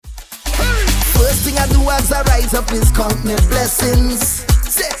thing I do as I rise up is count my blessings.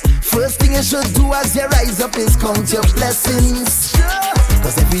 First thing you should do as you rise up is count your blessings.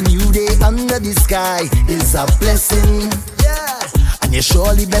 Cause every new day under the sky is a blessing. And you're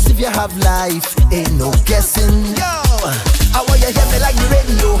surely blessed if you have life, ain't no guessing. I want you hear me like the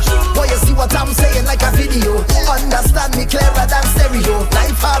radio. Want you see what I'm saying like a video. Understand me clearer than stereo.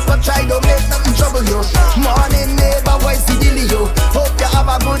 Life hard but try don't make nothing trouble you. Morning neighbor, voice the dealio. Hope you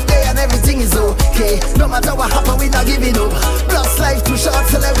have a good day and everything is okay. No matter what happen, we not giving up. Plus life too short,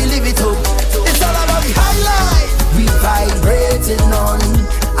 so let we live it up. It's all about the high life. We vibrating on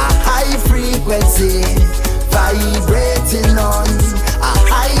a high frequency. Vibrating on a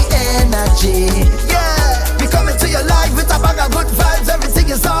high energy. Yeah, we coming to your life with a bag of good vibes. Everything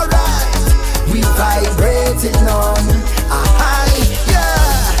is alright. We vibrating on a high.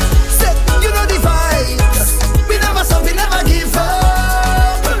 Yeah, say, you know the vibes. We never stop, we never give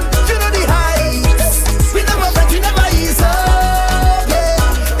up. You know the heights. We never break, we never ease up.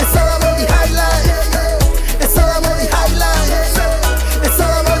 Yeah, it's all about the highlight. It's all about the highlight. It's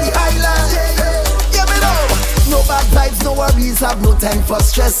all about the highlight. Yeah, me know. No bad vibes, no worries, have no time for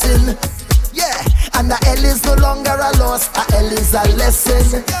stressing. Yeah, and the L is no longer a loss, a L is a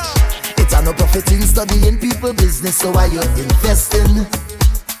lesson. It's an no profit in studying people business, so why you investing?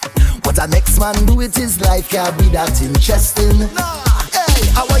 What a next man do with his life can't be that interesting.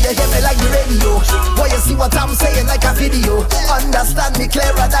 Hey, I want you hear me like the radio. Want you see what I'm saying like a video. Understand me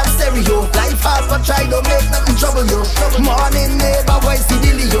clearer than stereo. Life hard but try don't make nothing trouble you. Morning neighbor, voice the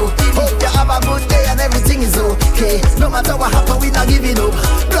dealio. Hope you have a good day and everything is okay. No matter what happen, we not giving up.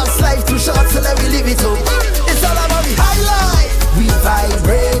 Plus life too short, so let we live it up. It's all about the high life. We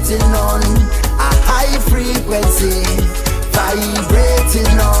vibrating on a high frequency.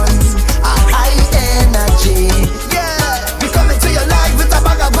 Vibrating on a high energy. Yeah, we coming to your life with a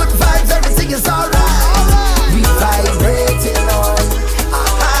bag of good vibes. Everything is alright. We vibrating on a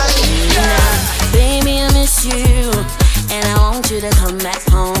high. Yeah. Baby, I miss you, and I want you to come back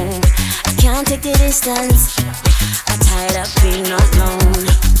home. I can't take the distance. I'm tired of being alone.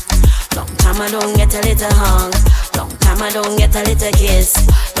 Long time I don't get a little hug. Long time I don't get a little kiss.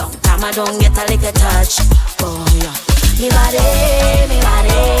 Long time I don't get a little touch. Oh yeah. Me body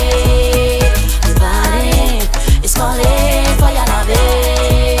is calling for your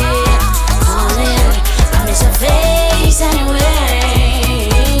loving. Calling, I miss your face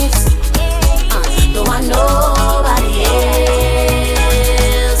anyways. Don't want nobody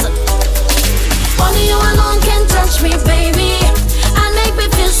else. Only you alone can touch me, baby, and make me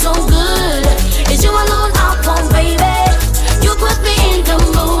feel so good. It's you alone I want, baby. You put me in the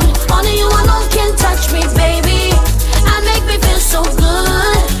mood. Only you alone can touch me, baby, and make me feel so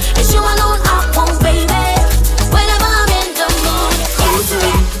good. It's you alone I want, baby. Whenever I'm in the mood.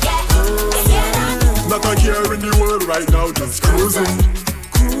 Cruising. Not a care in the world right now, just cruising.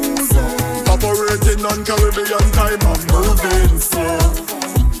 Operating on Caribbean time, I'm moving slow.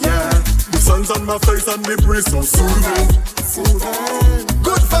 Yeah, the sun's on my face and the breeze so soothing.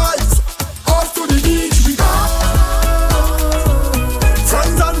 Good vibes, off to the beach we go.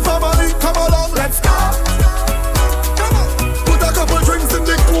 Friends and family, come along, let's go. Put a couple drinks in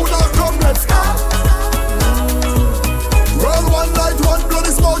the cooler, come, let's go. Roll one light, one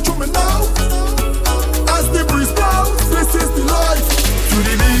bloody smoke to me now. As the breeze blows, this is the life. To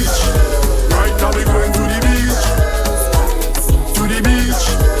the beach, right now we going to the beach. To the beach,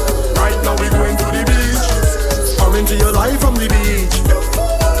 right now we going to the beach. Come into your life from the beach.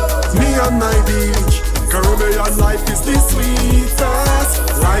 Me and my beach. Caribbean life is the sweetest.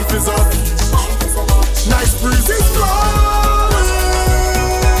 Life is a beach. Nice breeze is blowing.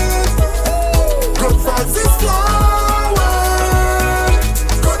 Good vibes is flowing.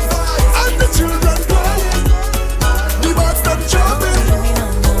 Good vibes and the children playing. The birds them chirping.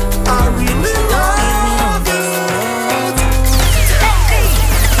 I really love it.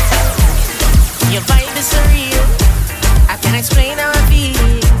 Your vibe is surreal. I can't explain how I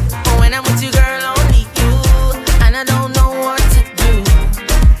feel. But when I'm with you, girl, only you. And I don't know what to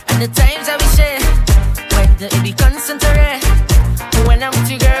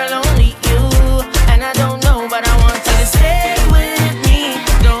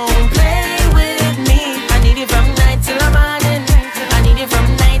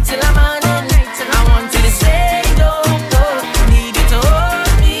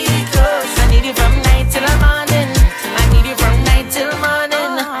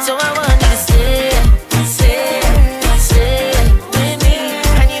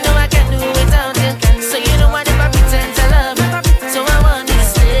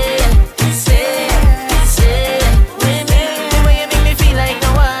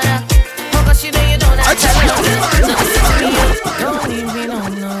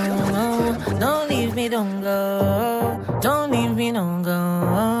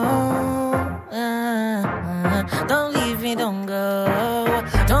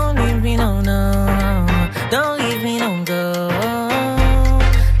Don't leave me, no, no. Don't leave me, don't go.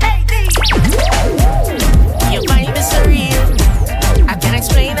 Hey, D. Your vibe is surreal. I can't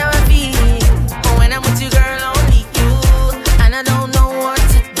explain how I feel. When I'm with you, girl, only you. And I don't know what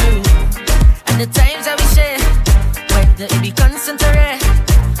to do. And the times that we share, whether it be constant or rare.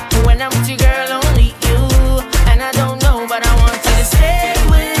 When I'm with you, girl, only you. And I don't know, but I want you to stay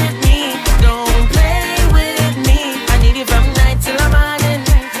with me. Don't play with me. I need you from night till the morning.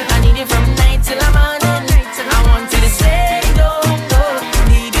 I need you from night till the morning. I want you to stay, don't go.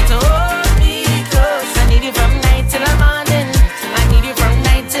 Need you to hold me close. I need you from night till the morning. I need you from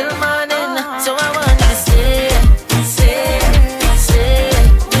night till morning. So I want you to stay, stay, stay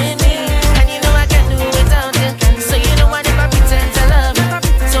with me. And you know I can't do without you. So you know I never pretend to love you.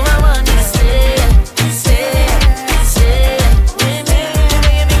 So I want you to stay, stay, stay with me. The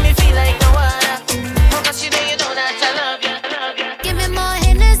way you make me feel like no other. Oh, 'cause you know that I love you, love you. Give me more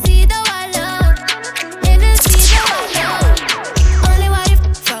Hennessy, though I love. Hennessy, though I love. Only what if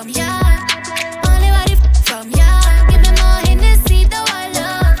from ya. Only what if from ya. Give me more Hennessy, though I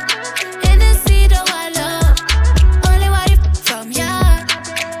love. Hennessy, though I love. Only what if from ya.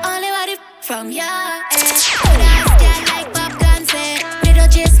 Only what if from ya. Could ask ya like popcorn say. Little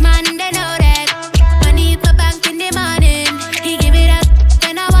chase man, they know that. Money for bank in the morning. He give it up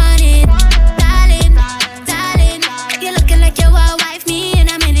when I want it. Darling, darling, you're looking like you will wife me in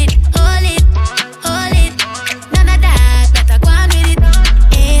a minute. Hold it, hold it. None of that, better go on with it.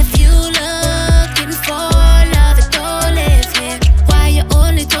 If you looking for love, it don't live here. Why you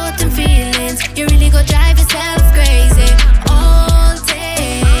only toting feelings? You really go drive yourself crazy all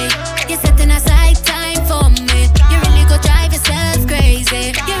day. You're setting aside time for me. You really go drive yourself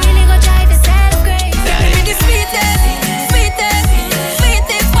crazy. You really go drive yourself crazy. Give me the sweetest, sweetest,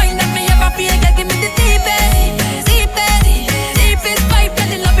 sweetest wine that me ever feel. Girl, give me the deepest, deepest, deepest vibe. Girl,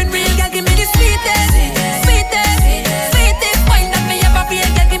 the loving real. Girl, give me the sweetest, sweetest, sweetest wine that me ever feel.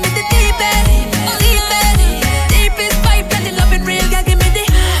 Girl, give me the deepest, deepest, deepest vibe. Girl, the loving real. Girl, give me the.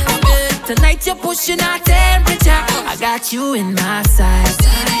 Tonight you're pushing our temperature. I got you in my sights.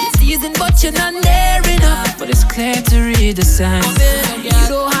 You're teasing, but you're not near enough. But it's clear to read the signs. You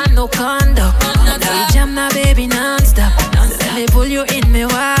don't have no conduct. Now you jam now, baby, non-stop. So let me pull you in me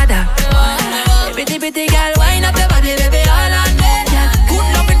water. Bitty, bitty girl, wind up your body, baby, all on me. Good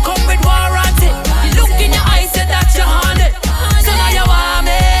loving come with warranty. You look in your eyes, say that you're haunted. So now you want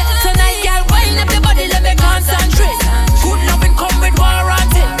me. Tonight, girl, wind up your body, let me concentrate. Good loving come with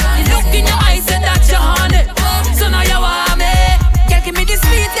warranty. You look in your eyes, say that you're haunted. So now you want me. Girl, give me the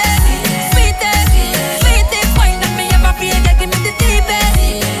sweetest, sweetest, sweetest wine that me ever feel. Girl, give me the deepest,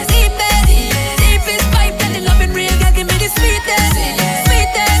 deepest, deepest vibe. Girl, the loving real. Girl, give me the sweetest,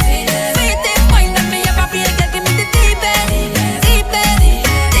 sweetest, sweetest wine that me ever feel. Girl, give me the deepest, deepest,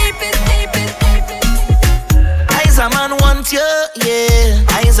 deepest, deepest, deepest. I as a man want you, yeah.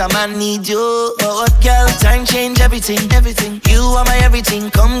 I as a man need you. But what girl, time change everything, everything. You are my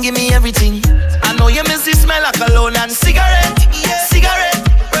everything, come give me everything. I know you miss the smell of cologne and cigarette, yeah. Cigarette,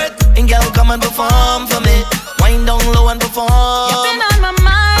 breath. And girl, come and perform for me. Wind down low and perform. You've been on my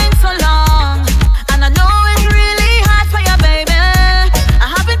mind so long, and I know it's really hard for you, baby. I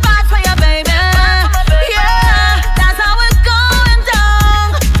have it bad for you, baby. Yeah, that's how it's going down.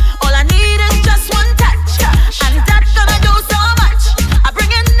 All I need is just one touch, and that's gonna do so much. I bring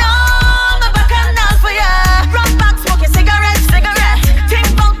it on my bacchanal for you. Rock back, smoke your cigarette, cigarette. Think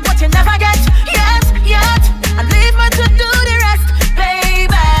about what you never get, yet, yet. And leave me to do the rest, baby.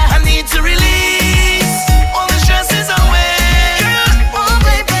 I need to release all the stresses away.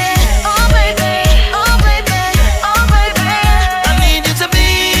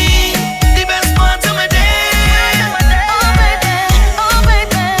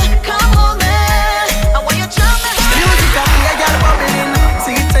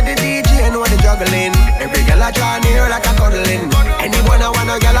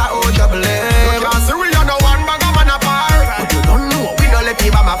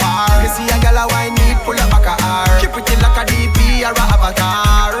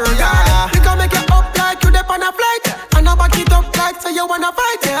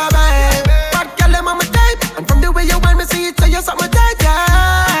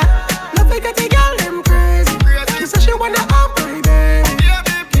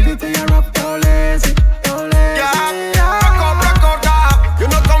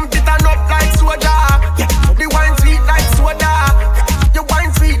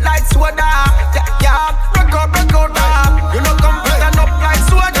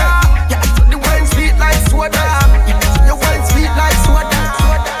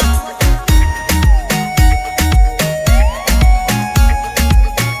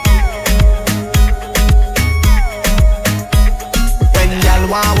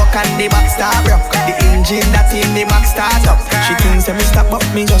 walk and the back start rock. The engine that in the back start up. She thinks that me stop up,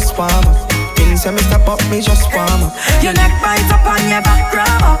 me just warm up. Things that me stop up, me just warm up. Your neck bite up and your back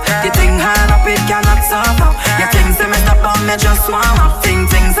grab up. You think hard up, it cannot stop up. Your things that me stop up, me just warm up.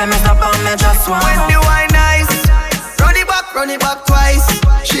 Things that me stop up, me just warm up. When the wine nice, run it back twice.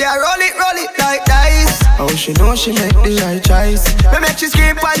 She a roll it like dice. Oh, she know she make the right choice. Me make she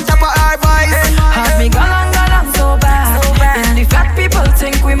scream on top of her voice. Have me galang so bad. And the fat people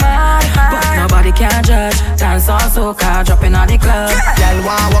think we mad, but nobody can judge. Dance all soca, dropping on the club. Girl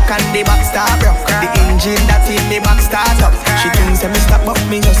want walk on the back start rock. The engine that in the back start up. She thinks that me stop up,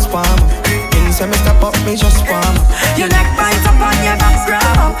 me just warm up. Things that me stop up, me just warm up. Your neck bite up and your back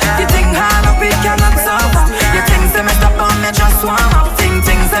grab up. You think hard up, it cannot stop up. You think that me stop up, me just warm up. Things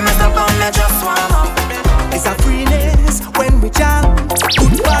that me stop up, me just warm up. It's a freeness when we jam.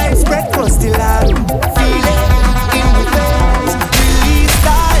 Good vibes spread across the land. Feel it in the face. Release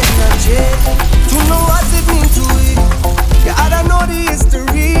the energy. To know what it means to it. Yeah, I don't know the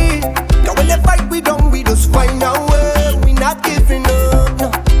history. Yeah, when they fight we don't, we just find our way. We not giving up,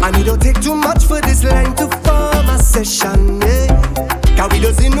 no. And it don't take too much for this line to form a session, yeah. Cause we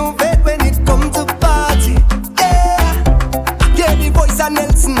just innovate when it comes to party, yeah. Yeah, the voice of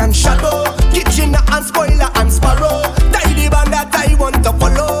Nelson and Shadow. Kitchen and Spoiler and Sparrow. Die the band that I want to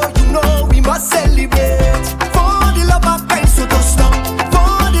follow. You know we must celebrate. For the love of Christ, so don't stop.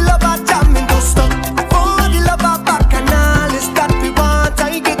 For the love of jamming, don't stop. For the love of bacchanal, that we want,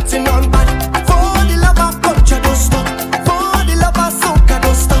 I getting on bad. For the love of culture, don't stop. For the love of soca,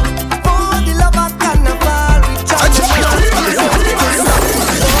 don't stop. For the love of carnival, we jam. For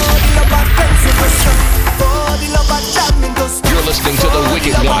the love of Christ, so don't stop. For the love of jamming, don't stop. You're listening to the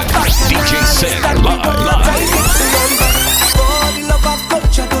Wicked One, DJ Sen, live. For the love of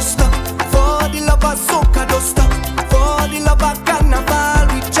culture, don't stop. For the love of soca, don't stop. For the love of carnival,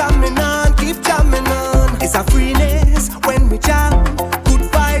 we jamming on, keep jamming on. It's a freeness when we jam. Good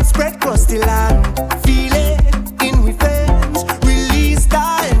vibes spread across the land. Feel it in we veins. Release the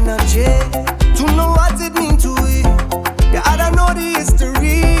energy. To know what it means to it. Yeah, I don't know the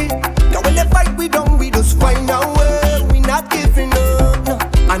history. Yeah, when they fight we don't, we just find our way. We not giving up, no.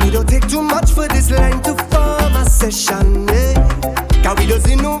 And it don't take too much for this line to form a session, yeah. Cause we just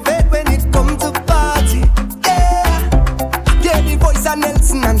innovate when it comes to party, yeah. Yeah, the voice of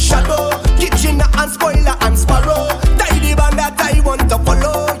Nelson and Shadow. Kitchen and Spoiler and Sparrow. Die the band that I want to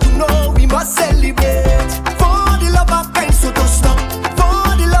follow. You know we must celebrate. For the love of Christ, so don't stop.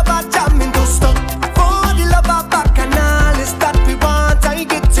 For the love of jamming, don't stop. For the love of bacchanal, that we want, I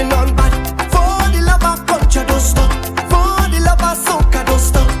getting on bad. For the love of culture, don't stop. For the love of soca, don't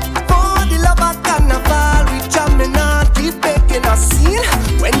stop. For the love of carnival, we jamming on, keep making a scene.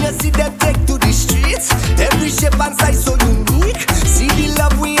 When you see them take to the streets, every shape and size so unique. See the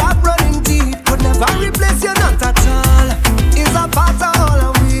love we have running deep, could never replace you, not at all. It's a part of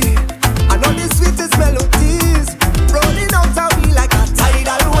all of we. I know the sweetest melodies rolling out of me like a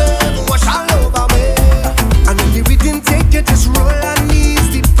tidal wave, wash all over me. And when the rhythm take you, just roll and ease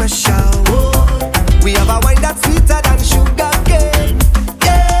the pressure. Oh, we have a wine that's sweeter than sugar cane.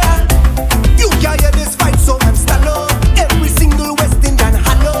 Yeah, you can hear this fight, so I'm stand up. Every single West Indian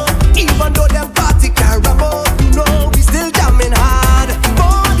hello. Even though them party can't ram up, you know we still jamming hard.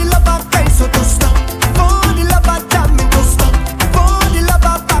 For the love of Christ, so don't stop. For the love of jamming, don't stop. For the love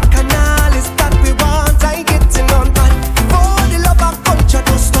of bacchanal, that we want, I getting on bad. For the love of culture,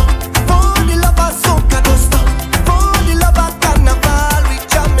 don't stop. For the love of soca, don't stop. For the love of carnival, we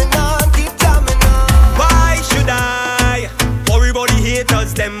jamming on, keep jamming on. Why should I worry about the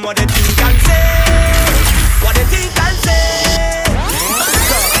haters, them what they think and say? What they think and say?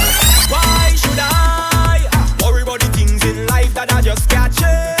 Why should I worry about the things in life that I just can't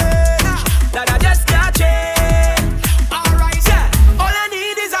change? That I just can't change. Alright, yeah. All I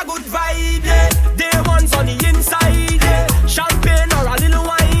need is a good vibe, yeah. Day one's on the inside, yeah. Champagne or a little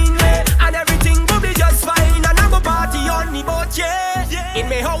wine, yeah. And everything will be just fine. And I'm a party on the boat, yeah. In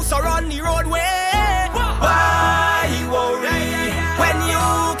my house or on the roadway. Why worry when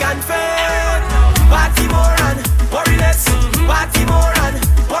you can fail? Party more and worry less. Party more and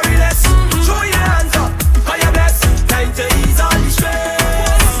worry less. Throw your hands up, call your bless. Time to ease all the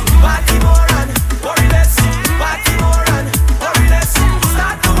stress. Party more and worry less. Party more and worry less.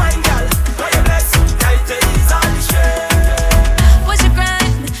 Start to wine, girl, call your bless. Time to ease all the stress. What's your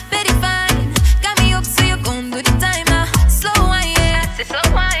crime? Very fine. Got me up so you gon' do the timer. Slow wine, yeah, say slow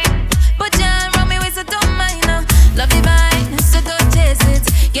wine. Put your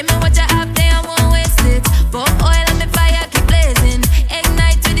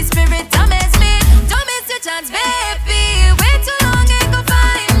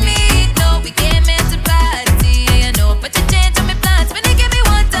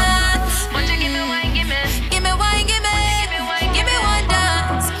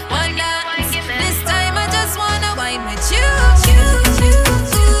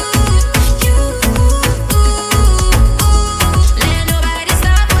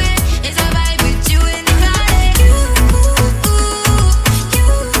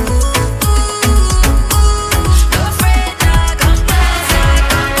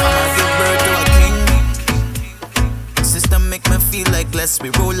we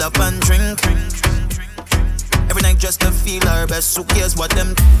roll up and drink. Every night just to feel our best. Who cares what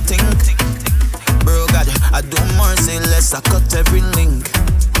them think? Bro, God, I do more, say less. I cut every link.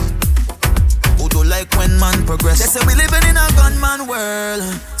 Who do like when man progress? They say we living in a gunman world.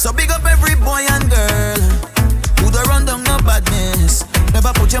 So big up every boy and girl who do run down no badness.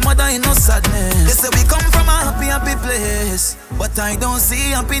 Never put your mother in no sadness. They say we come from a happy, happy place, but I don't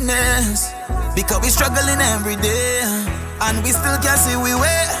see happiness because we struggling every day and we still can't see we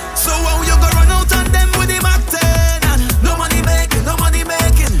way. So how you go run out on them with the Mac 10 and no money making, no money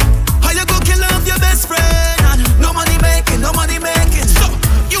making? How you go kill off your best friend and no money making, no money making? So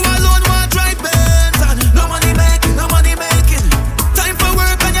you alone want drive Benz and no money making, no money making? Time for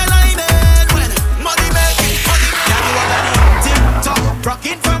work on your line when money making, money making. Now you are ready, tip-top, rock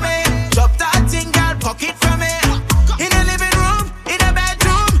it for me. Drop that thing, girl, pocket for me. In the living room, in the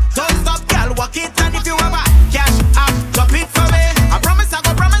bedroom, don't stop, girl, walk it. And if you have a cash app, drop it for me. I promise I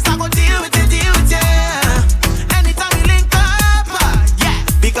go deal with it, anytime we link up, yeah.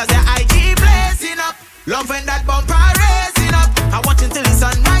 Because the IG blazing up, love when that bumper raising up. I watch until the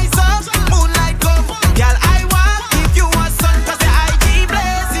sun rise up, moonlight come, girl, I want give you a sun. Cause the IG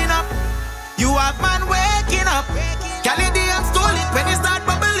blazing up, you have man waking up. Girl, you damn stole it when you start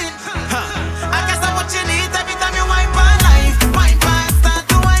bubbling. I guess that's what you need every time you wipe on life. Wipe on, start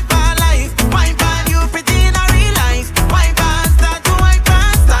to wipe on life. Wipe on, you pretty in a real life. Wipe on, start to wipe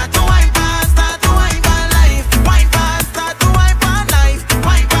on, start to wipe on, start to wipe on life. Wipe on, start to wipe on life.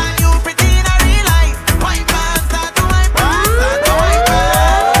 Wipe on, you pretty in a real life. Wipe on, start to wipe on, start to wipe on.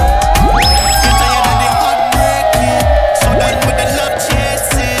 You're tired of the heartbreaking, so done with the love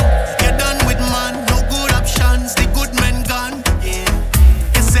chasing. You're done with man, no good options, the good men gone. Yeah,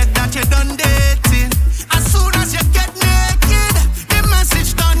 you said that you're done dating. As soon as you get naked, the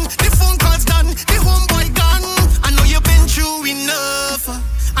message done, the phone calls done, the homeboy gone. I know you've been through enough.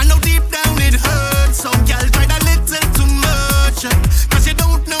 I know deep down it hurts. So girl, tried a little too much, cause you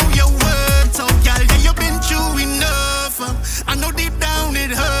don't know your worth. So girl, yeah, you've been through enough. I know deep down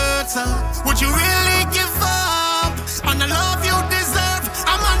it hurts. Would you really give up on the love you deserve?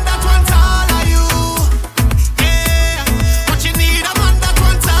 I'm on that one, all of you. Yeah, what you need, I'm on that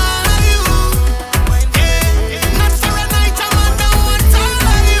one, all of you. Yeah, not for a night, I'm on that one, all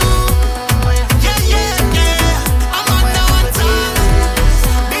of you. Yeah, yeah, yeah, I'm on that one, all of you.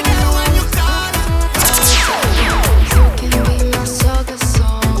 Be there when you call. You can be my sugar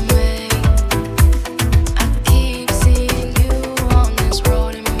soulmate. I keep seeing you on this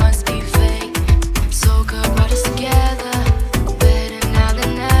road, it must be fake. So good, brought us together, better now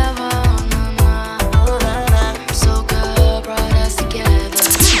than ever. So good, brought us together.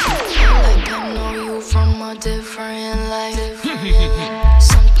 Like I know you from a different life.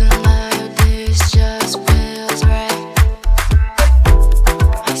 Something like this just feels right.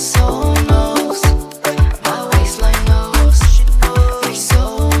 My soul knows, my waistline knows. My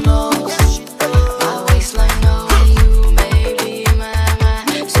soul knows, my waistline knows. You may be my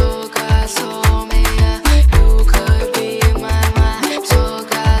soca soulmate. You could be my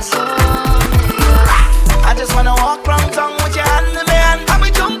soca soulmate. I just wanna walk round town with your hand in my hand, and we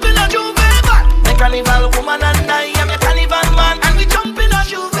jump in a Juve van. The carnival woman and I am your carnival man, and we jump in a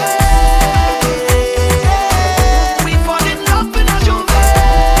Juve. We fall in love in a Juve.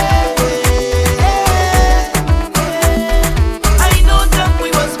 I know that we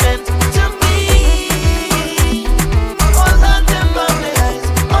was meant to be. All of them have their eyes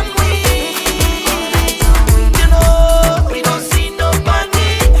on me. You know, we don't see nobody.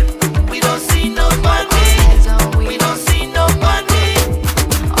 We don't see nobody. We don't see nobody.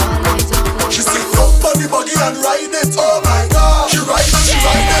 All eyes on me. She sit up on the buggy and ride it, oh my God. She ride it,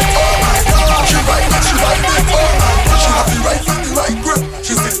 oh my God. She ride it, oh my God. She have the right foot, the right grip.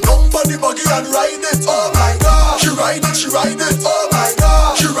 She sit up on the buggy and ride it, oh my God. She ride it, oh my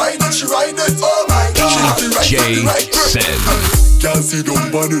God. She ride it, oh my God. She have the right foot, the right grip. said. Can't sit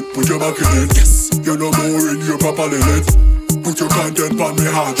down on it, put your back in it. Yes, you're no more in your proper limit. Put your content on me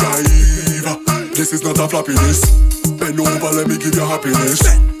hard drive. This is not a floppiness. Bend over, let me give you happiness.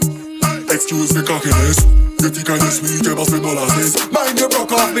 Excuse me cockiness. You think I just sweet, you must be molasses. Mind you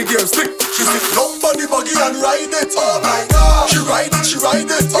broke off me gear stick. She sit down on the buggy and ride it, oh my God. She ride it,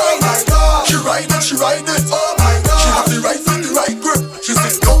 oh my God. She ride it, oh my God. She have the right foot, the right grip. She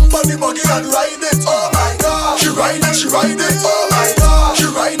sit down on the buggy and ride it, oh my God. She ride it, oh my God. She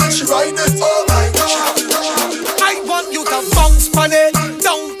ride it, oh my God. She have the right. I want you to bounce on it,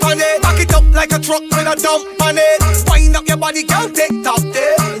 down on it, back it up like a truck with a dump on it. Wind up your body, girl, take top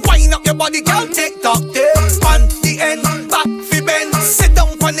there. Wind up your body, girl, take top there. On the end, back fi bend. Sit down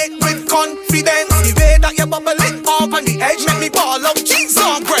on it with confidence. The way that you bubble it up on the edge, make me ball up, Jesus.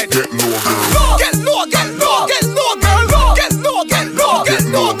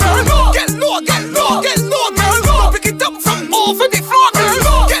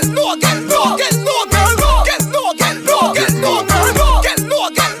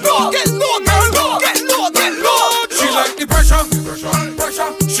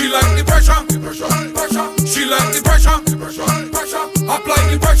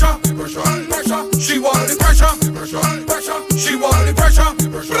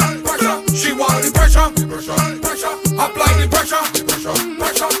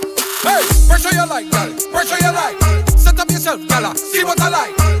 like, girl. Pressure you like. Set up yourself, girl. See what I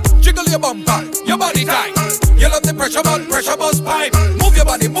like. Jiggle your bumper, your body tight. You love the pressure buzz pipe. Move your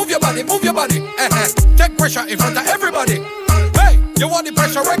body, move your body, move your body. Take pressure in front of everybody. Hey, you want the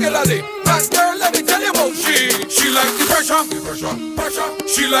pressure regularly. That girl, let me tell you about she like the pressure,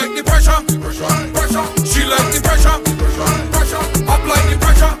 She like the pressure, She like the pressure, Apply the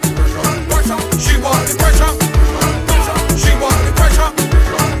pressure, She want the pressure, She want the pressure,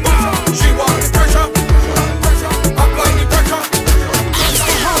 She want the pressure, Apply the pressure.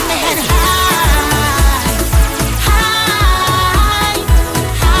 Hold my head high, high,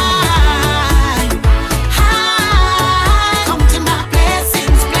 high, high. Come to my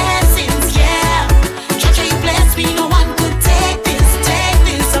blessings, yeah. Church, you bless me, no one could take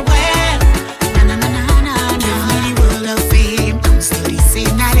this away. Na na na na na. Give me the world of fame, I'm still the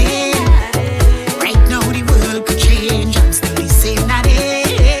same, not it. Right now the world could change, I'm still the same, not it.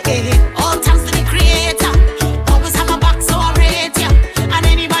 All thanks to the Creator, always have my back, so I rate ya. And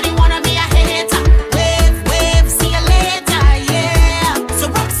anybody wanna be a hater, wave, see you later, yeah. So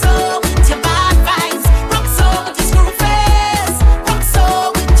rock so with your bad vibes, rock so with your screw face, rock so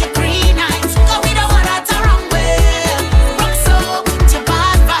with your green eyes, 'cause we don't want that to wrong way. Rock so with your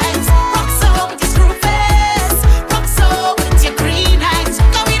bad vibes, rock so with your screw face, rock so with your green eyes,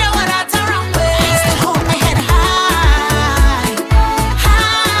 'cause we don't want that to wrong way. I still hold my head high,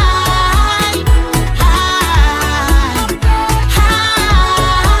 high, high,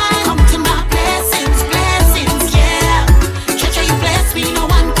 high. Come to my blessings, yeah. Church, you bless me, no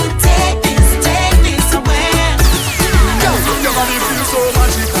one could take this away. Your body feels so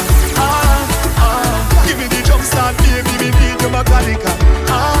magical. Give me the jump start, baby, me need your mechanical.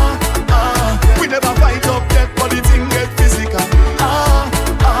 We never fight up yet, but the thing get physical.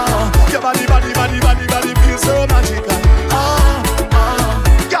 Your body feels so magical.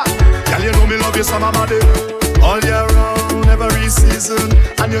 Girl, you know me love you so my body. All year round, every season,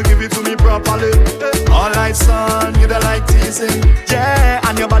 and you give it to me properly. All night sun, you don't like teasing. Yeah,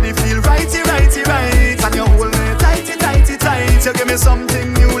 and your body feel righty, and you hold me tighty. You give me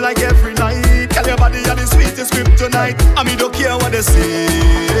something new like every night. Girl, your body are the sweetest kryptonite. I mean, don't care what they say.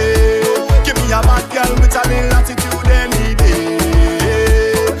 Give me a bad girl with a little attitude any day.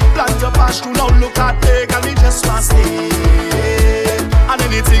 Plant your passion, now look at me, girl, me just want stay. And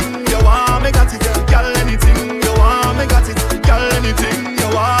anything you want, me got it. Girl, anything you want, me got it. Girl, anything you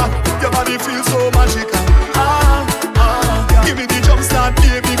want. Your body feels so magical. Give me the jump start,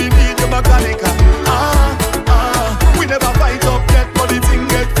 baby, we need your mechanical. We never fight up yet, but the thing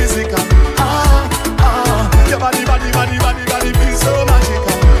get physical. Your body feels so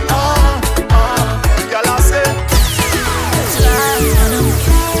magical. Girl, I say Slide on 'em.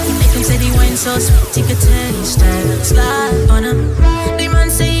 Make 'em say the wine so sweet, you could taste that. Slide on 'em. The man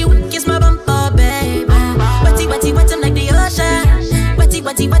say you kiss my bumper, baby. Wetty, like the ocean. Wetty,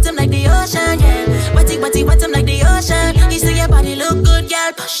 like the ocean, yeah. Wetty, like the ocean. You say your body look good,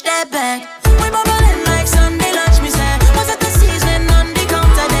 girl, push that back. We bubbling like Sunday lunch, me say. Was it the season on the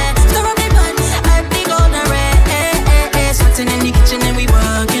counter there? Stir up the pan, add the golden red. Sweating in the kitchen and we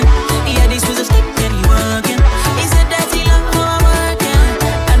working. Yeah, this was a stick and he working. He said that he love how I'm working.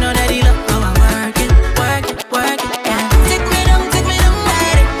 I know that he love how I'm working, yeah. Take me down,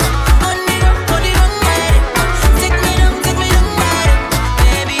 ride it. On the road, ride it. Take me down, ride it.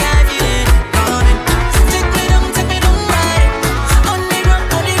 Baby, I feel it coming. Take me down, ride it. On the road,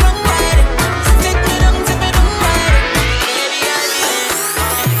 ride it. Take me down, ride it. Baby, I feel it.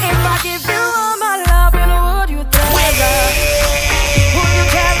 If I give you all my love, you know would you treasure? Would you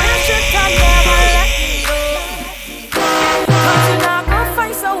cherish it and never let me go? 'Cause you're not gonna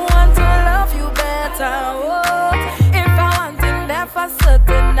find someone to love you better. Oh, if I want it there for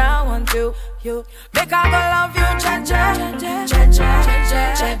certain, I want you. Make I go love you, cha.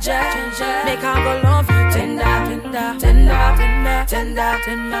 Make I go love you, tender.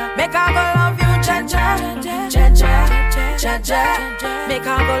 Make I go love you, cha. Make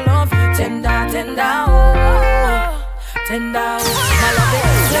I go love you, tender. Oh, tender. My love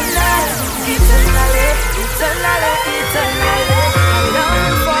is tender, eternally. I love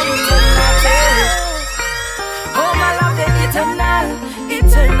you for eternity. Oh, my love is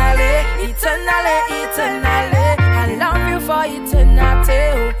eternally. I love you for eternity.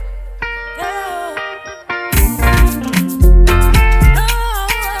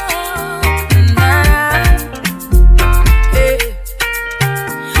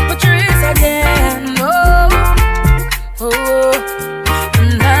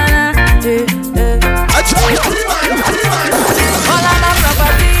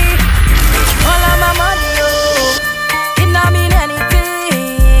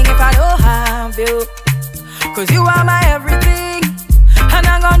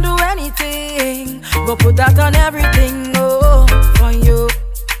 go put that on everything, oh, for you.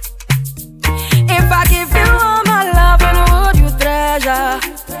 If I give you all my love, and would you treasure?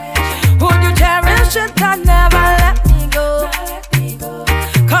 Would you cherish it and never let me go?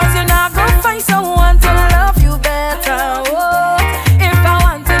 Cause you're not gonna find someone to love you better, oh. If I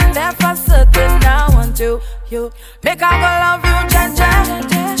want it, then for certain I want you. Make I go love you, Jaja,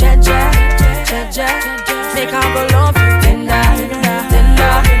 Jaja, Jaja. Make I go love you, tender,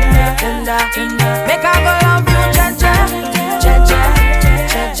 tender, tender, tender. Make I go love you, Jaja, Jaja,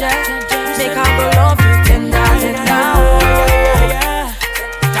 Jaja. Make I go love you, tender, tender.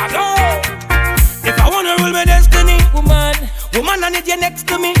 If I wanna rule my destiny, woman, I need you next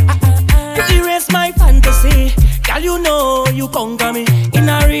to me. You erase my fantasy. Girl, you know you conquer me. In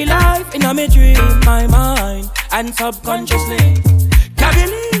a real life, in a me dream, my mind and subconsciously. Can't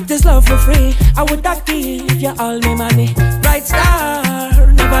believe this love for free. I would not give you all my money. Bright star,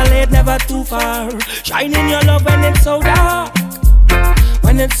 never late, never too far. Shine in your love when it's so dark.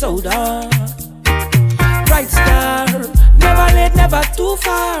 When it's so dark. Bright star, never late, never too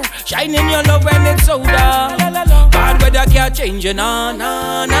far. Shine in your love when it's so dark. Bad weather can't change you, nah,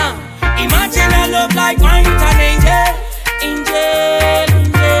 nah, nah. Imagine a love like wine with an angel. Angel,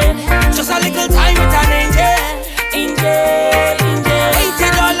 angel. Just a little time with an angel. Angel, angel.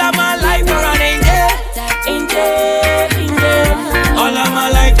 Waited all of my life for an angel. Angel, angel. All of my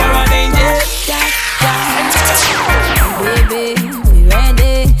life for an angel. Baby, we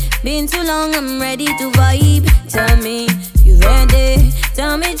ready. Been too long, I'm ready to vibe. Tell me, you ready?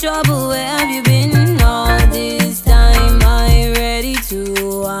 Tell me trouble, where have you been all this time? I'm ready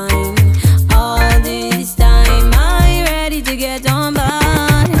to wine. All this time, I'm ready to get on board.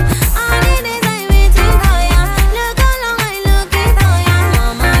 All the days I'm waiting for ya. Look how long I'm looking for ya.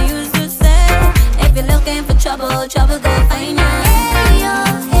 Mama used to say, if you're looking for trouble, trouble go find ya. Hey yo,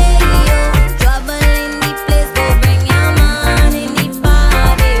 trouble in the place, go bring your man in the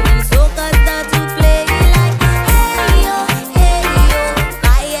party. When soca start to play like, hey yo,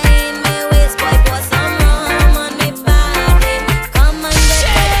 fire in my waist, boy, pour some rum on me body. Come and get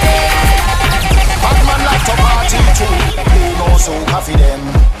ready. Bad man like to party too. Play more soca for them.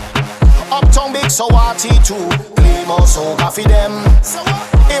 Uptown big so party too. Play more soca for them.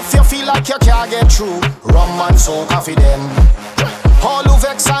 If you feel like you can't get through, rum and soca for them. All who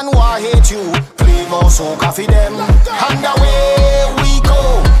vex and who hate you, play more soca for them. And away we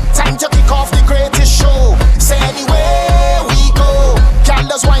go. Time to kick off the greatest show. Say anywhere we go.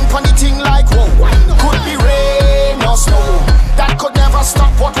 Candles wine pon the thing like whoa. Could be rain or snow. That could never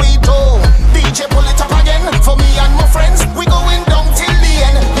stop what we do. DJ pull it up again for me and my friends. We going down till the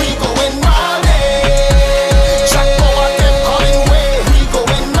end. We going all day. Check out what them calling way. We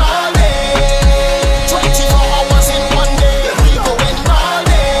going all day. 24 hours in one day. We going all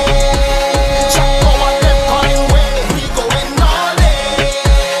day. Check out what them calling way. We going all day.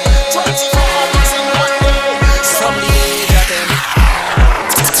 24 hours in one day. From the age of 10, I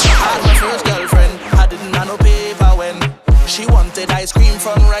had my first girlfriend. I didn't have no paper when she wanted ice cream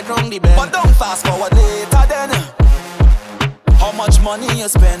from right round the bend. But don't fast forward later then. How much money you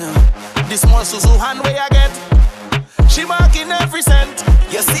spend? This small Suzu hand where I get. She marking every cent.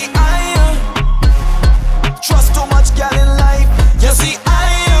 You see I trust too much gal in life. You see I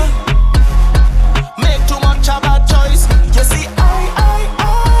make too much a bad choice. You see I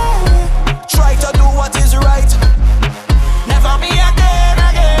try to do what is right. Never me again.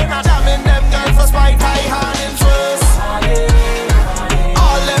 I'm jamming them girls for spite. I hand in first.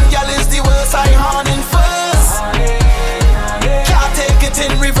 All them gal is the worst. I hand in first. Can't take it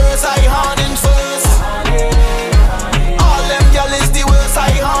in reverse. I hand in first. All them gal is the worst. I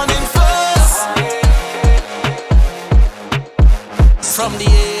hand in first. From the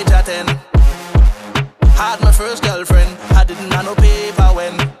age of 10, had my first girlfriend. I didn't have no paper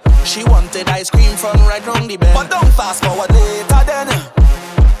when she wanted ice cream from right round the bend. But don't fast forward later then.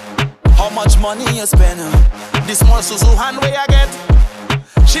 How much money you spend? This small Suzu hand where I get.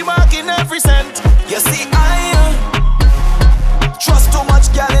 She marking every cent. You see I trust too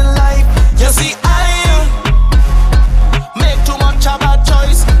much gal in life. You see I make too much a bad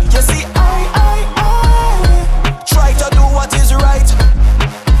choice. You see I try to do what is right.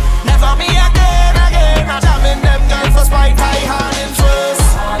 Never me again. I'm jamming them girls for spite. I hand in first.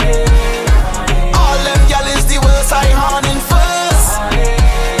 All them gal is the worst. I hand in first.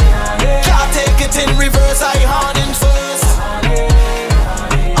 Can't take it in reverse. I hand in first.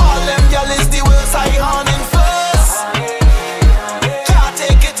 All them gal is the worst. I hand in first. Can't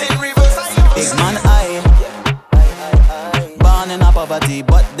take it in reverse. Big man I born in a poverty,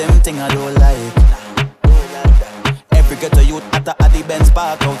 but them thing I don't like. Every ghetto youth at the Benz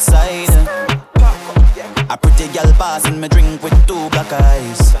park outside. A pretty girl passing me drink with two black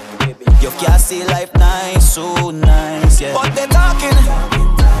eyes. You can't see life nice, so nice, yeah. But they talking,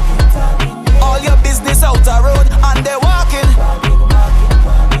 all your business out the road, and they walking.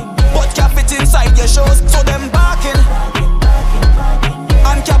 But can't fit inside your shows, so them barking.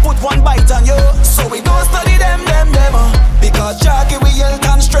 And can't put one bite on you, so we don't study them. Because Jackie we health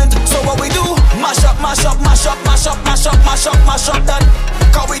and strength, so what we do? Mash up that.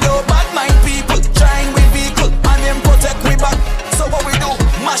 Cause we do bad mind people, trying with vehicle, and them protect we back. So what we do?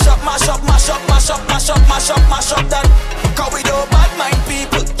 Mash up that. Cause we do bad mind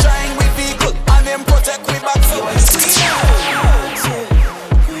people, trying with vehicle, and them protect we back. So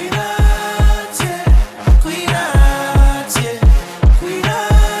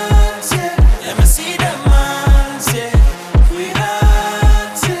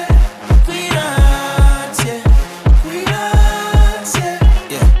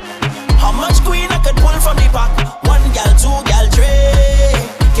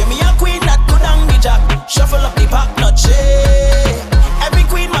shuffle up the pack, not shade. Every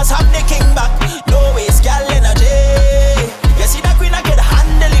queen must have the king back. No waste, gal energy. You see that queen, I can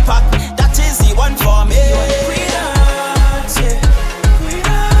handle the pack. That is the one for me.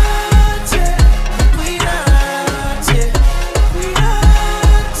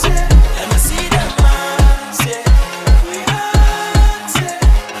 Let me see them dance, yeah.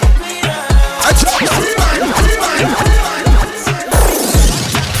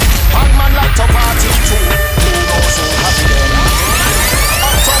 Bad man like to party too. You know so happy them.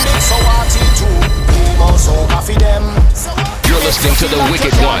 Atomic so party too. You know so happy them. You're listening to The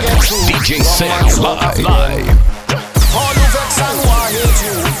Wicked One, DJ Sam live. All who vex and who hate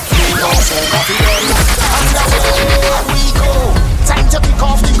you. You know so happy them. And that's where we go. Time to kick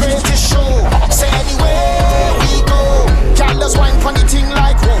off the greatest show. Say anywhere we go. Callous wine funny thing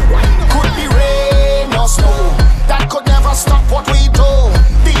like whoa. Could be rain or snow. That could never stop what we do.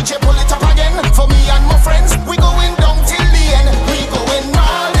 DJ pull it up again for me and my friends. We going down till the end. We going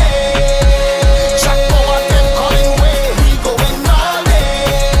all day. Jack what them calling way. We going all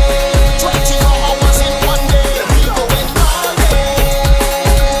day. 24 hours in one day. We going all day.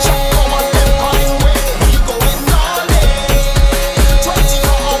 Jack what them calling way. We going all day. 24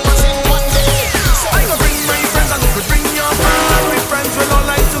 hours in one day. I go bring my friends and you could bring your friends. We friends will all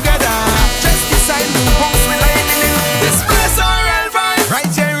lie together. Just decide who house we line in. This place alright vibe. Right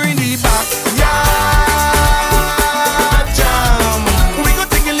here in the back. Yeah, jam. We go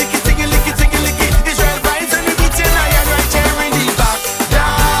tingly licky. Israel vibes and we beat in iron right here in the back.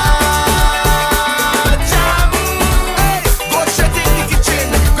 Yeah, jam. Hey, go straight in the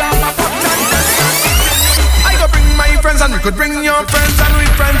kitchen. Grab a pot and dance. I go bring my friends and we could bring your friends and we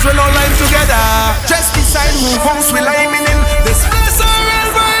friends will all line together. Just decide who house we line in. This place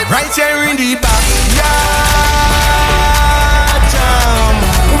alright vibe. Right here in the back. Yeah, jam.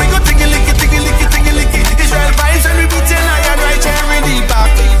 We go tingly licky. Israel vibes and we beat in iron right here in the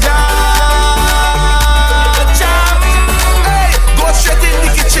back. Yeah, jam. Hey, go straight in the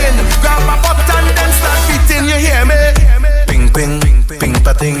kitchen. Grab a pot and then start beating. You hear me? Ping ping ping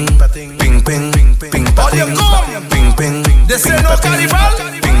pating, ping ping ping pating, ping ping. This ain't no carnival.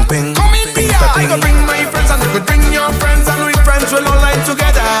 Ping ping. Come in here. I go bring my friends and you could bring your friends and we friends will all line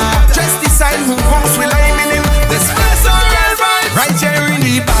together. Just decide who house we line in. This place alright vibe. Right here in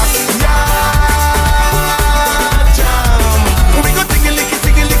the back. Yeah, jam. We go tingly licky.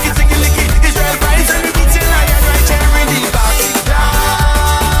 Israel vibes and we beat in iron right here in the back. Yeah,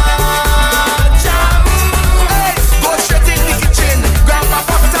 jam. Hey, go straight in the kitchen. Grab a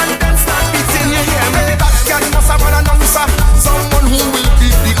pot and then start beating. You hear me? That girl must have an announcer. Someone who will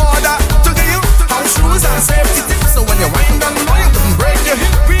keep the order to give you house rules and safety tips. So when you wind and know you couldn't break your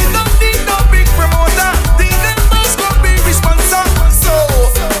hip. We don't need no big promoter. The members go be responsible. So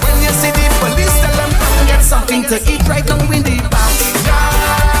when you see the police, tell them come get something to eat right now in the back. Yeah,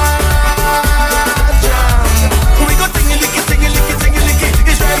 jam. We go tingly licky.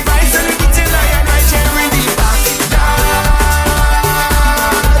 Israel vibes and we beat in iron right here in the back. Yeah,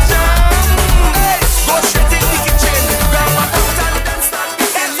 jam. Hey, go straight in the kitchen. Grab a pot and then start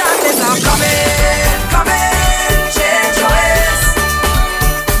beating. Coming, change your ways.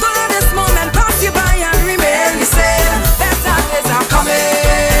 Don't let this moment pass you by and remain the same. Better days are coming,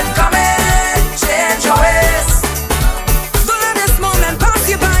 change your ways. Don't let this moment pass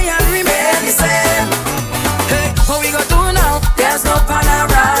you by and remain the same. Hey, what we gonna do now? There's no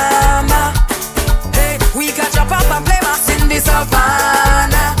panorama. Hey, we can jump up and play mass in the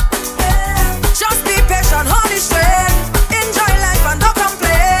savannah. Just be patient, hold the strength. Enjoy life and don't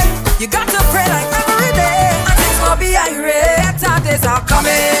complain. You got to pray like every day, and things will be irate. Better days are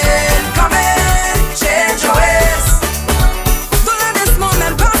coming, change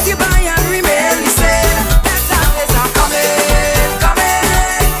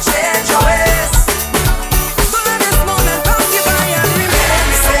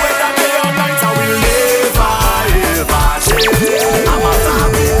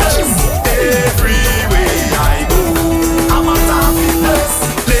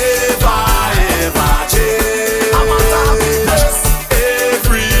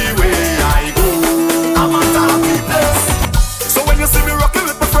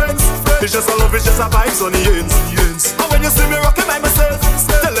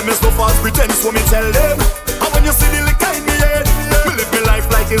so me tell them. And when you see the liquor in me head, me live me life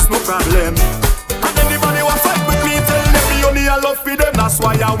like it's no problem. And anybody who fight with me, tell them me only a love for them. That's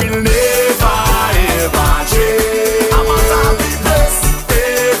why I will never ever change. I'm a happiness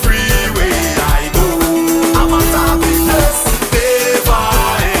everywhere I go. I'm a happiness, never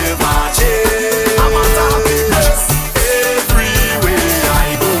ever change. I'm a happiness everywhere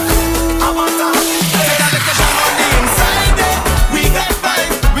I go. I'm a happiness. Take a look at them on the inside there. We got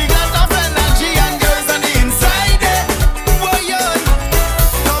vibes, we got enough energy and girls on the inside there. Boy, yo,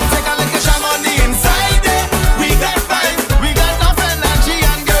 come take a look at them on the inside there. We got vibes, we got enough energy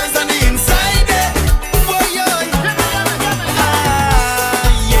and girls on the inside there. Boy, yo,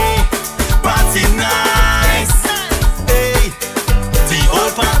 yeah, party nice. Hey, the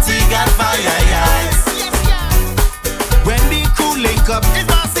whole party got fire, guys. When the crew link up, it's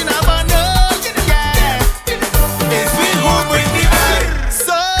not in a bundle, yeah. It's we who bring the vibe.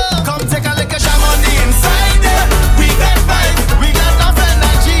 So come take a look at Sham on the inside there. We got vibes, we got enough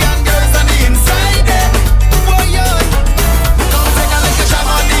energy and girls on the inside there. Boy, yo, come take a look at Sham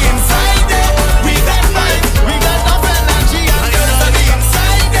on the inside there. We got vibes, we got enough energy and girls on the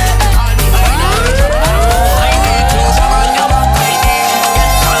inside there.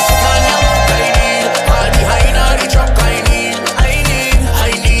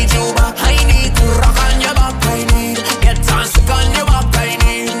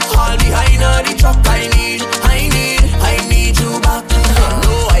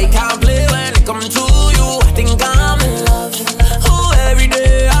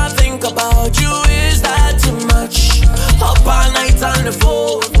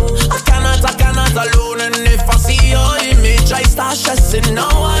 Stressing,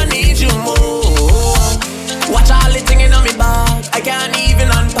 now I need you more. Watch all the thing in me bag, I can't even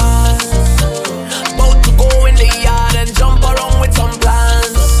unpack. About to go in the yard and jump around with some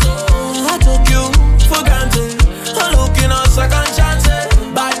plans. I took you for granted, I'm looking on second chances.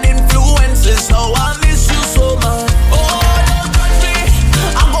 Bad influences, so I miss you so much. Oh, don't touch me,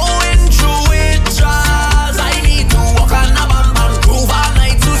 I'm going through withdrawals. I need to walk on a bam bam groove all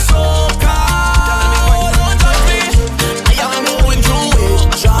night to soca. Don't touch me, I am going through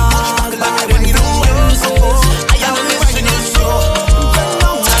withdrawals. Bad influences, I am missing you so.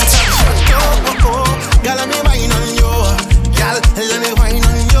 Girl, let me wine on you. Girl, let me wine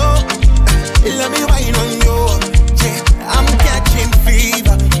on you. Let me wine on you. Yeah, I'm catching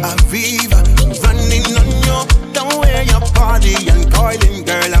fever, a fever, running on you. Don't wear your body and coiling,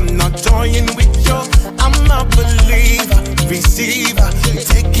 girl. I'm not toying with you. I'm a believer, receiver,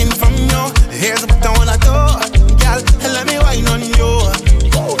 taking from you. Here's what I wanna do. Girl, let me wine on you.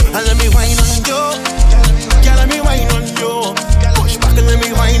 Let me wine on you. Girl, let me wine on you. Push back and let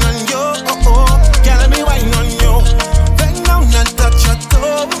me wine on you. Girl, let me wine on you. Bend down and touch your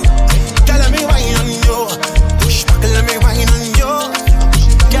toe. Girl, let me wine on you. Push back and let me wine on you.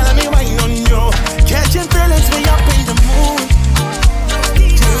 Girl, let me wine on you. Catching feelings way up in the mood.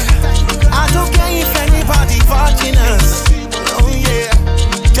 Yeah. I don't care if anybody watching us. Oh yeah.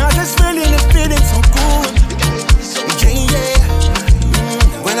 Cause it's feeling so good. Yeah, yeah.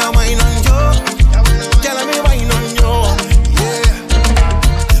 When I wine on you, girl, let me wine on you. Yeah.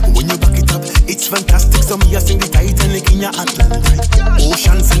 When you back it up, it's fantastic. So me I sing the Titanic in your Atlantic.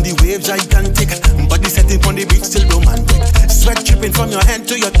 Oceans and the waves gigantic. Body setting on the beach still romantic. Sweat dripping from your head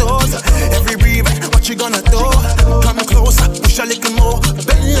to your toes. Every breath, what you gonna do? Come closer, push a little more.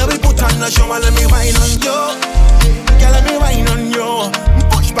 Bend let me put on a show and let me wine on you. Girl, let me wine on you.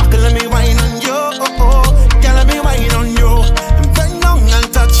 Push back and let me wine on you. Girl, let me wine on you. Bend down and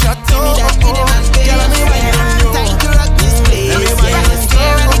touch your toe. Girl, let me wine on you. Time to rock this place. Let me wine on you.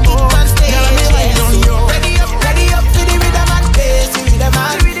 Girl, let me wine on you. Ready up for the rhythm and bass, the rhythm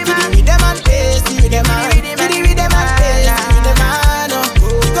and the rhythm and bass, the rhythm and the rhythm and bass, the rhythm and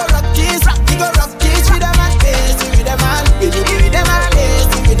we go rock this rhythm and bass, the rhythm and the rhythm and bass,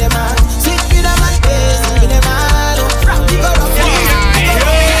 the rhythm and sweet rhythm and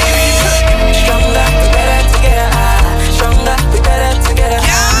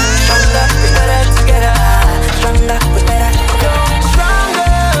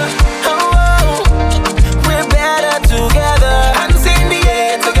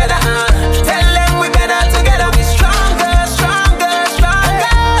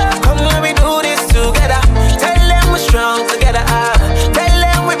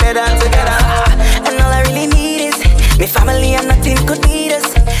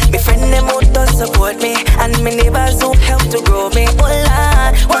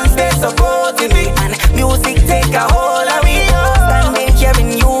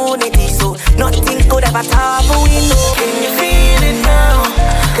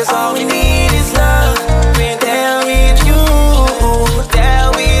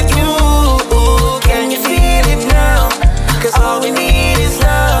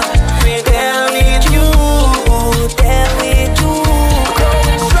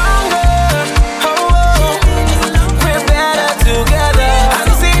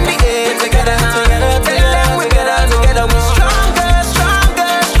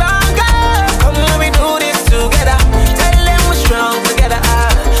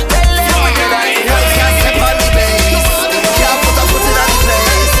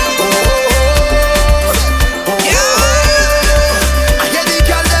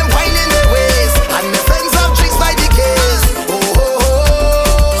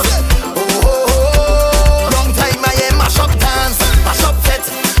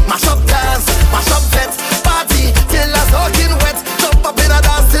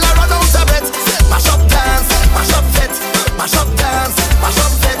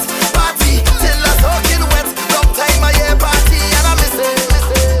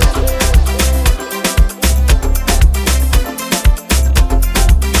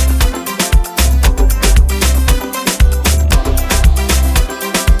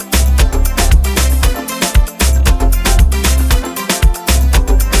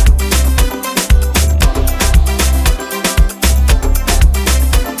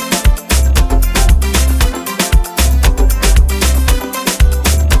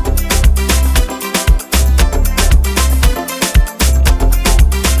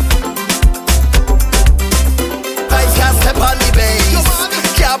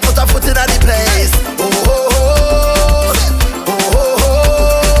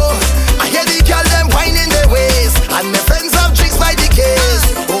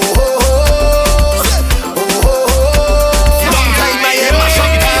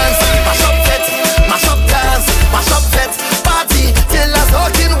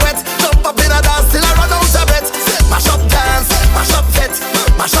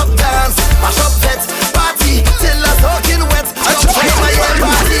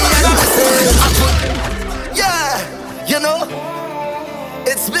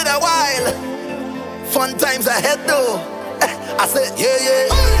It's been a while. Fun times ahead though. I said, yeah, yeah,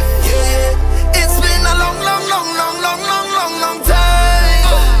 yeah, yeah. It's been a long time.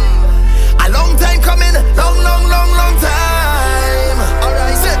 A long time coming, long time.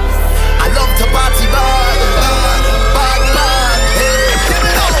 Alright, sit. I love to party bad. Hey, give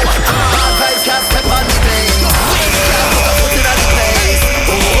me now. Hard vibes can't step on the place. Put it on the place.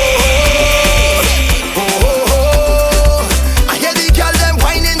 I hear the girl them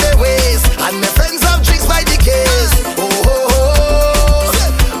whining their waist, and my friends have drinks by the case.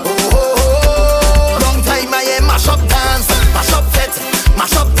 Long time I hear mash up dance, mash up fet,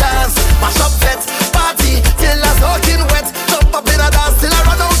 mash up dance, mash up fet. Party till I soaking wet, jump up in a dance till I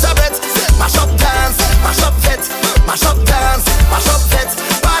run out of breath. Mash up dance, mash up fet, mash up dance, mash up fet.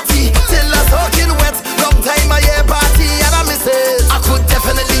 Party till I soaking wet. Long time I hear party and I miss it. I could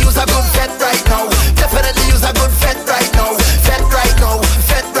definitely use a good fet right now. Definitely use a good fet right now. Fet right now,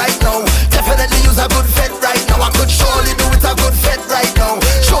 fet right now. Definitely use a good fet right now. I could surely do it a good fet right now.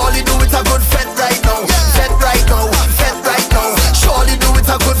 Surely do it a good fet right now. Fet right now, fet right now. Surely do it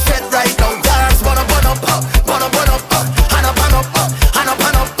a good fet right now. Dance, bun up, and up, and up, and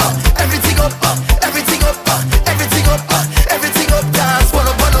up. Everything up, everything up, everything up, everything up. Dance, bun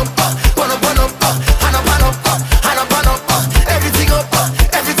up, and up, and up, and up. Everything up,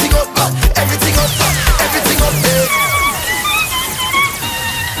 everything up, everything up, everything up.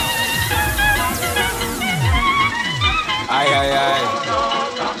 Aye.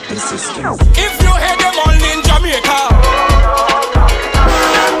 If you hear them all in Jamaica,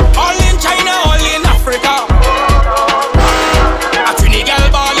 all in China, all in Africa, a Trini girl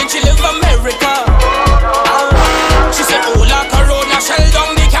ballin', she live America. She said, oh la Corona, shell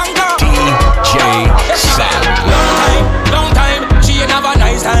down the canker. DJ Sam. Long time, she ain't have a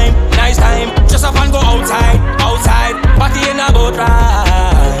nice time. Just up and go outside, party in a boat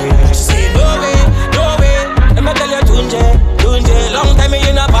ride. She say, no way, let me tell you, Tunje, long time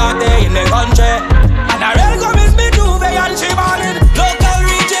in a party in the country. And I real come with me Juve and she ballin'. Local,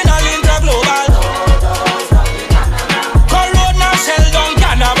 regional, interglobal. Corona, shell down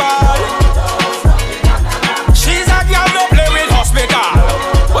Carnival. She's a girl, don't play with hospital.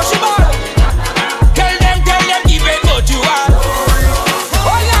 But she ball. Tell them, keep it what you are.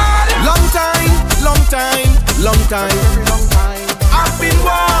 Long time. I've been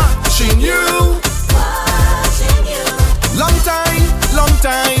watching you.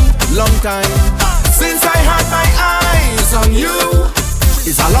 Long time. Since I had my eyes on you.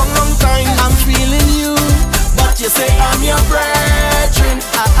 It's a long time. I'm feeling you, but you say I'm your brethren.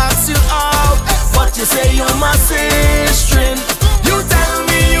 I ask you out, but you say you're my sister. You tell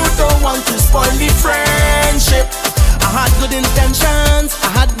me you don't want to spoil the friendship. I had good intentions, I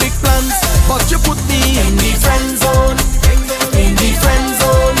had big plans, but you put me in the friend zone. In the friend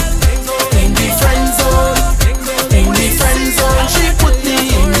zone. In the friend zone. In the friend zone. She put me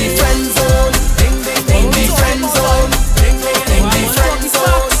in the friend zone. In the friend zone. In the friend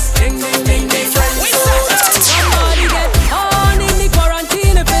zone. In the friend zone. Somebody get on in the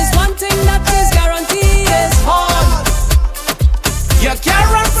quarantine. If there's one thing that is guaranteed, is home. You can't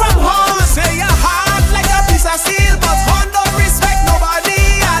run from home. Say your heart like a piece of steel, but home don't respect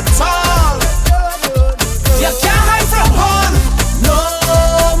nobody at all. You can't hide from home. No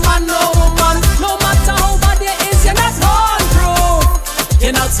man, no woman. No matter how bad it is, you're not home proof.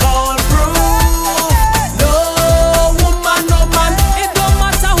 You're not all proof. No woman, no man. It don't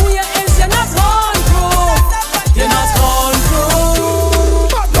matter who you is, you're not home proof. You're not all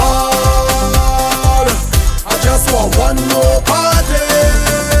proof. Lord, I just want one more party.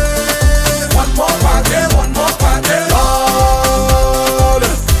 One more party. Lord,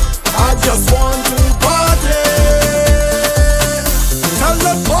 I just want to party. Tell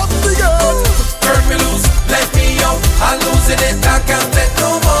them pop the girl. Turn me loose, let me out. I'm losing it, I can't take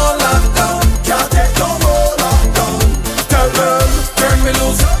no more lockdown. Can't take no more lockdown. Tell them. Turn me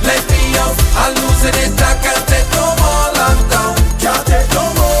loose, let me out. I'm losing it, I can't take no more lockdown. Can't take no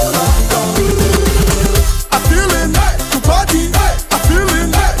more lockdown. I'm feeling to party. I'm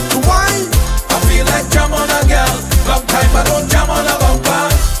feeling to wine. I feel like jam on a girl. Long time I don't jam on a bumper.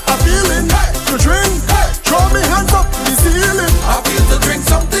 I'm feeling to drink. Throw me hands up to the ceiling. I feel to drink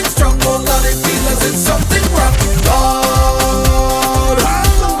something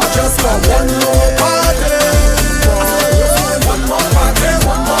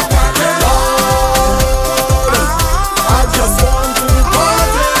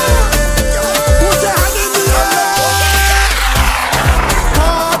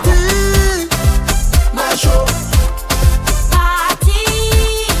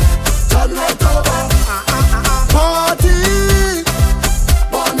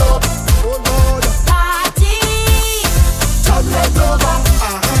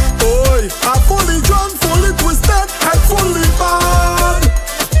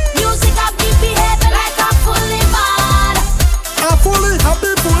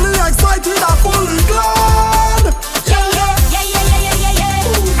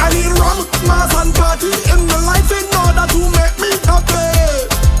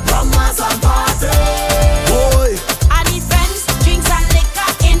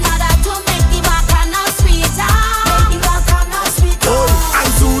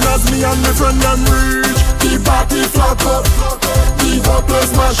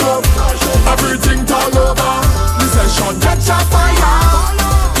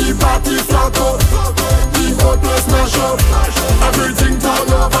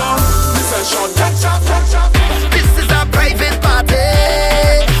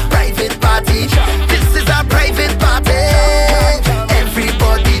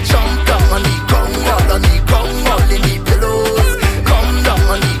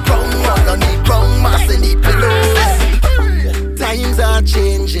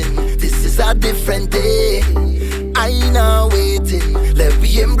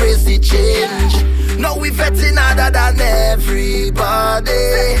change. Now we vetting harder than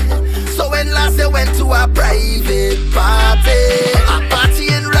everybody. So when last they went to a private party, a party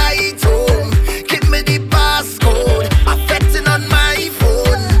in right home. Give me the passcode, affecting on my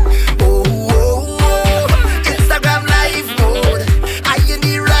phone. Oh, oh, oh. Instagram live mode, I in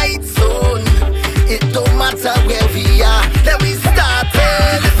the right zone. It don't matter where we are, then we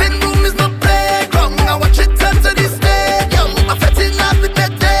started. Living room is my playground, I watch it turn to the stadium. Affecting up with the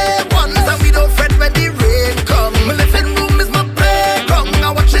day ones, and we don't fret when the rain come. My living room is my playground,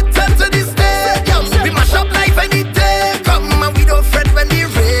 I watch it turn to the stadium. We mash up life any day come, and we don't fret when the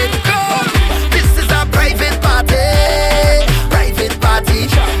rain come. This is our private party, private party.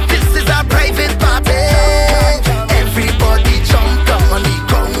 This is our private party. Everybody jump down on the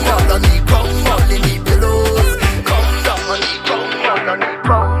ground, all on the ground, all in the pillows. Come down on the ground, all on the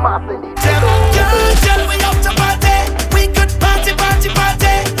ground, mass in the pillows. Tell we up to party. We could party, party,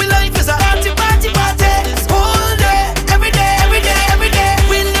 party. We life is a party, party, party. All day, every day, every day, every day.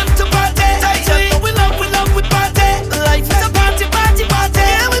 We live to party. We love, we party. Life is a party, party, party.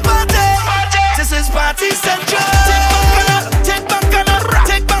 Yeah, we party. This is party central. Take back on us,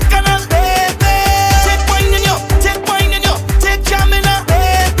 take back on us, baby. Take wine in you, take wine in you, take jam in us,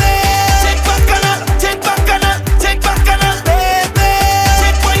 baby. Take back on us, take back on us, take back on us, baby.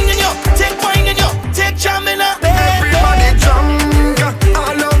 Take wine in you, take wine in you, take jam in us, baby. Everybody drunk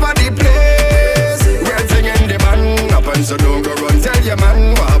all over the place. We're singing the man up and so don't go run tell your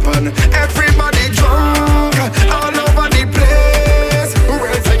man what happen. Everybody drunk all over the place.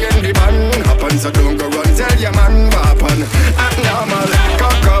 We're singing the man up and so don't go run tell your man what happen. Act normal,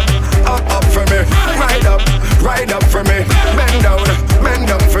 cock up for me. Ride up for me. Bend down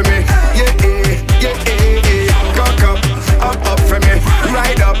for me. Yeah, cock up for me.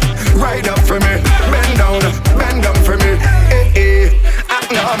 Ride up for me. Bend down for me. Act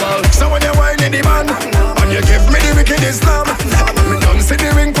normal. So when you whine in the man and you give me the wicked Islam, me don't see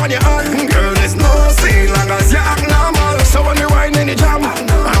the ring on your hand. Girl, there's no sin long as you act normal. So when you whine in the jam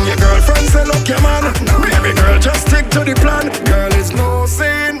and your girlfriend say look your man, baby girl just stick to the plan. Girl, it's no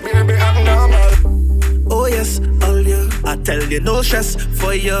sin, baby act normal. Oh yes, all you. I tell you, no stress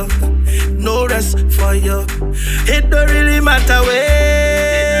for you, no rest for you. It don't really matter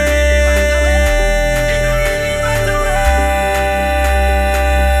where.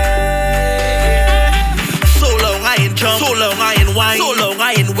 So long I ain't jump, so long I ain't wine, so long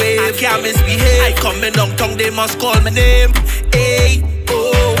I ain't wave. I can't misbehave. I coming downtown, they must call my name. Hey,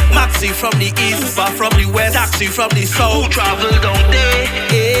 oh, Maxi from the east, bar from the west, taxi from the south. Who travel down there?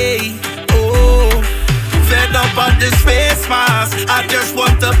 Hey, oh. Fed up on this face mask. I just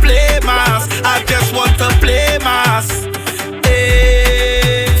want to play mask. I just want to play mask.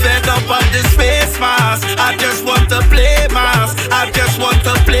 Hey, fed up on this face mask. I just want to play mask. I just want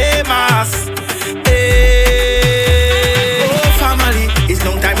to play mask. Hey, oh family, it's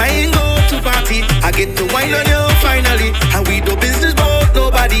long time I ain't go to party. I get to wine on you finally, and we do business but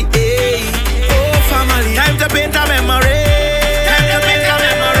nobody. Hey, oh family, time to paint a memory. Time to paint a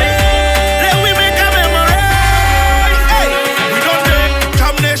memory.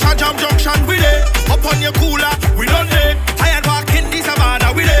 Jam junction, we there. Up on your cooler, we done there. Tired walk in the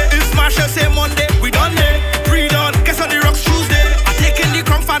savannah, we there. If Marshall say Monday, we done there. Pre-done, guess on the rocks Tuesday. I taking the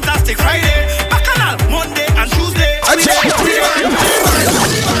crumb fantastic Friday. Bacchanal, Monday and Tuesday.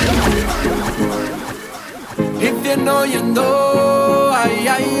 If you know, you know,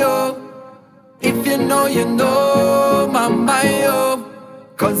 yo. If you know, you know, mama, yo.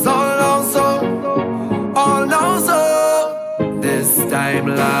 Cause all also. This time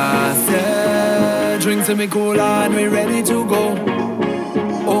last year, drinks in me cooler and we ready to go.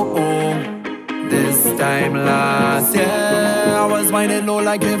 Oh. This time last year, I was winding low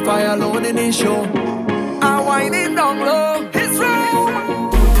like if I alone in the show. I'm winding down low, it's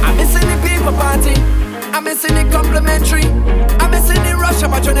wrong. I'm missing the people party, I'm missing the complimentary, I'm missing the rush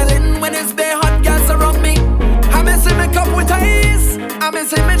of adrenaline when it's bare hot gas around me. I'm missing my cup with ice, I'm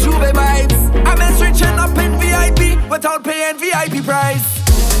missing my Juve vibes, I'm reaching up in VIP without paying VIP price.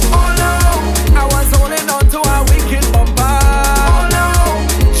 Oh no, I was holding on to a wicked bumper. Oh no,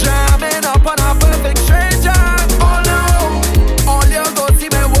 jamming up on a perfect stranger. Oh no, all you go see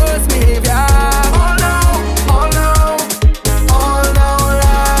my worst behavior. Oh no,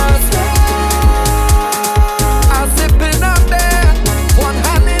 last year I'm zipping up there, one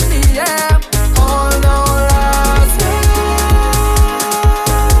hand in the air. Oh no, last year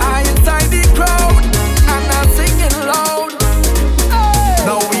I inside the crowd and I'm singing loud.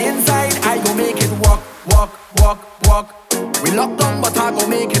 Now we inside, I go make it walk. We lock down, but I go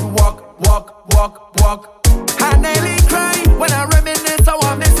make it walk.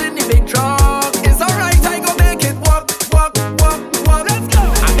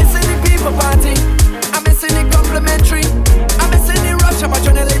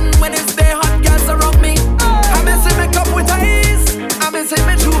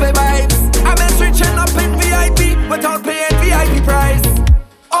 Juve vibes. I miss reaching up in VIP without paying VIP price.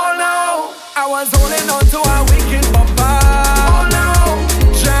 Oh no, I was holding on to a wicked bumper. Oh no,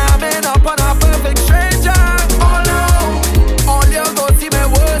 jamming up on a perfect stranger. Oh no, all you go see my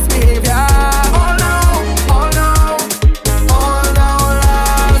worst behavior. Oh no, oh no, oh no,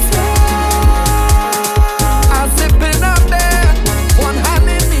 last year I'm sipping up there, one hand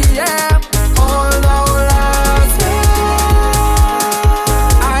in the air. Oh no, last year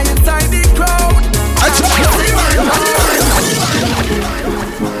I inside the crowd.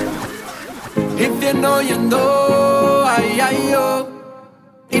 If you know, you know, aye,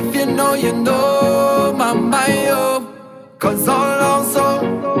 if you know, you know, mama, yo. Cause all also,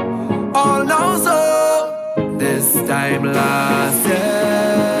 this time last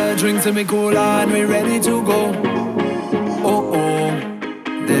year, drinks in me cooler and we ready to go. Oh,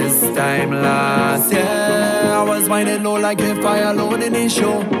 this time last year, I was winding low like if I alone in the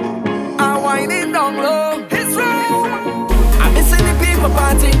show. I'm winding down low, it's right. I'm missing the people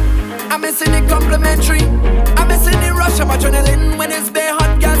party, I'm missing the complimentary, I'm missing the rush of adrenaline when it's bare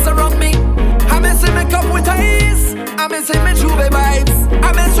hot gas around me. I'm missing my cup with ice, I'm missing my Juve vibes.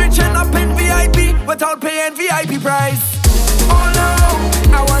 I'm miss reaching up in VIP without paying VIP price.